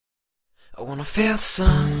I wanna feel the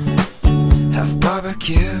sun, have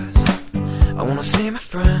barbecues. I wanna see my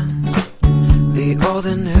friends, the old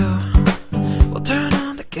and new. We'll turn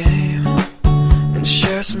on the game and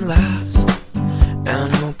share some laughs,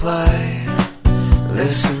 and we'll play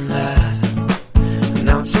this and that.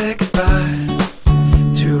 Now we'll say goodbye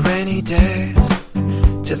to rainy days,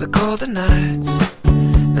 to the colder nights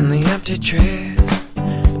and the empty trees.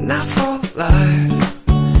 Now full of life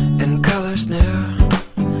and colors new,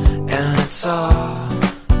 and it's all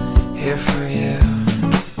here for you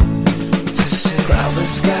to see.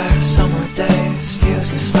 Cloudless skies, summer days,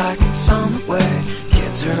 feels just like it's on the way.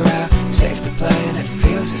 Kids are out, safe to play, and it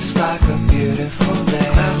feels just like a beautiful day.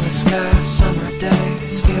 Cloudless skies, summer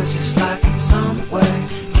days, feels just like it's on the way.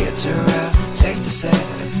 Kids are out, safe to say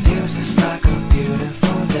that it feels just like a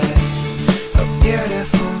beautiful day. A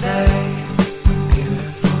beautiful day, a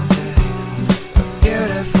beautiful day, a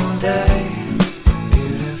beautiful day,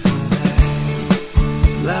 beautiful day.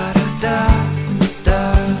 La da da da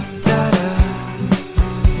da da,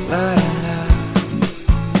 la da da.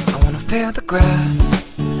 I wanna feel the grass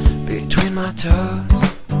between my toes.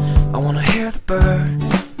 I wanna hear the birds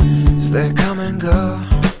as they come and go.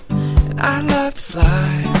 And I'd love to fly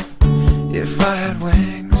if I had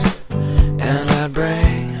wings, and I'd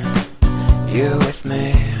bring you with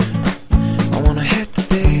me. I wanna hit the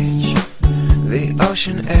beach, the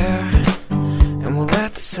ocean air, and we'll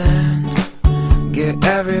let the sand get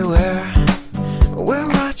everywhere. We'll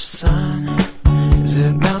watch the sun as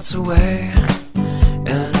it melts away,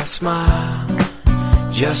 and I'll smile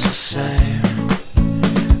just the same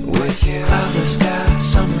with you. Cloudless skies,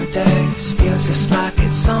 summer days, feels just like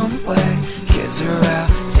it's on the way. Kids are out,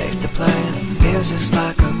 safe to play, and it feels just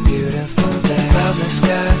like a beautiful day. Cloudless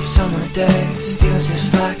skies, summer days, feels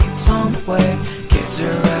just like it's on the way. Kids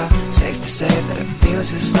are out, safe to say that it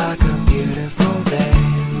feels just like a beautiful day.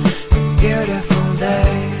 A beautiful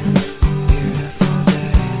day, beautiful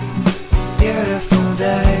day, beautiful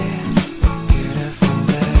day, beautiful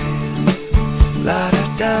day. La da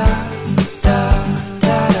da da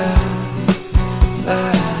da da, la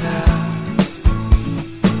da da.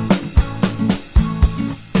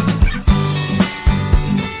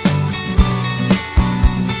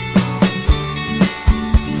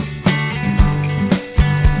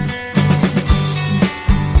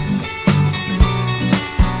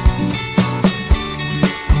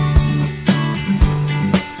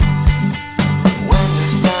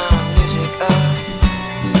 Windows down, music up,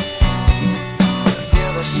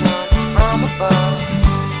 feel the sun from above.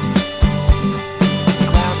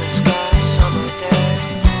 Cloudless sky, summer day,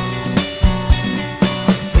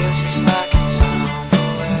 feels just like it's on the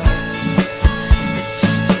way. It's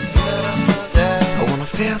just a beautiful day. I wanna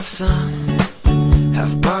feel the sun,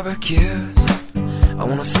 have barbecues. I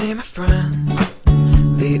wanna see my friends,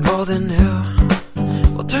 the old and new.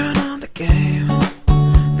 We'll turn on the game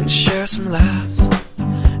and share some laughs,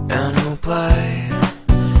 and we'll play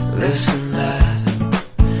this and that.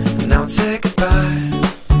 Now we'll say goodbye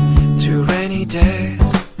to rainy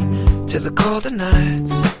days, to the colder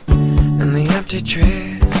nights and the empty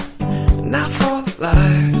trees. Now full of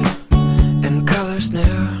life and colors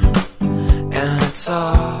new, and it's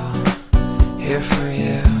all here for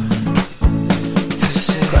you to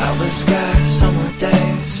see. Cloudless skies, summer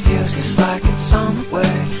days, feels just like it's on the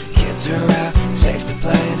way. Kids are out, safe to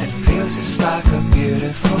play, and it feels just like a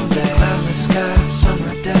beautiful day. Cloudless skies,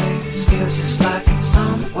 summer days, feels just like it's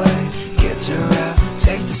on the way. Kids are out,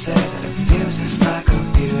 safe to say that it feels just like a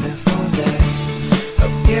beautiful day. A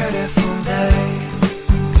beautiful day,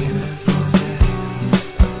 beautiful day,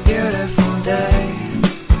 a beautiful day,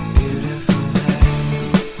 beautiful day.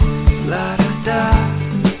 La da da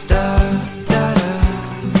da da da,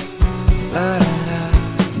 la da da.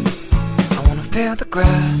 I wanna feel the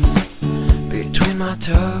grass between my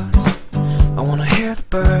toes. I wanna hear the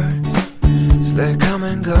birds as they come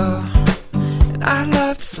and go. And I'd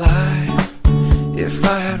love to fly if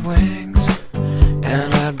I had wings,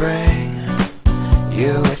 and I'd bring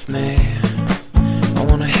you with me. I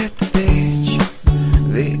wanna hit the beach,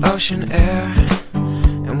 the ocean air,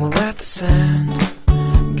 and we'll let the sand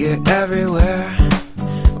get everywhere.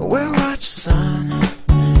 We'll watch the sun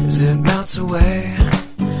as it melts away,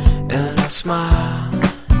 and I'll smile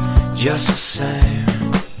just the same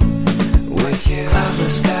with you.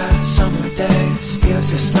 Cloudless skies, summer days, feels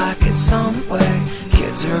just like it's on the way.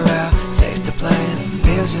 Kids are out, safe to play, and it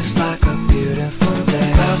feels just like a beautiful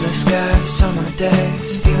day. Cloudless skies, summer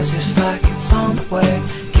days, feels just like it's on the way.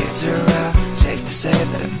 Kids are out, safe to say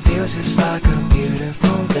that it feels just like a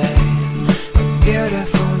beautiful day. A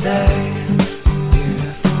beautiful day,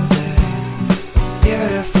 beautiful day,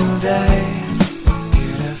 beautiful day,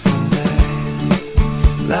 beautiful day.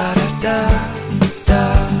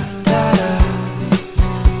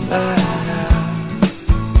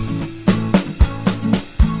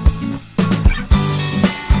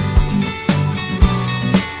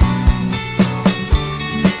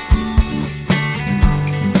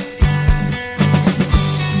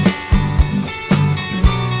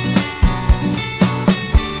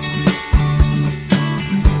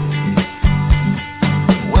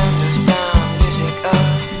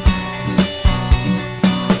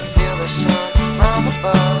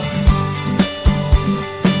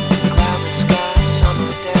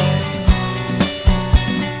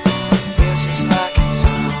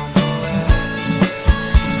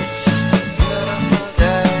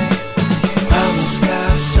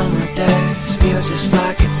 just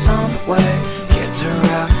like it's on the way. Kids are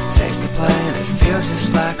out, safe to play, and it feels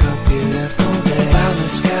just like a beautiful day.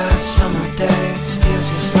 Cloudless sky, summer days,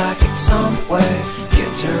 feels just like it's on the way.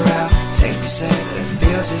 Kids are out, safe to say that it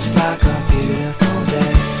feels just like a beautiful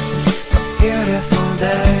day. A beautiful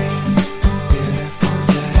day, beautiful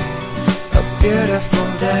day, a beautiful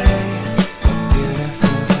day.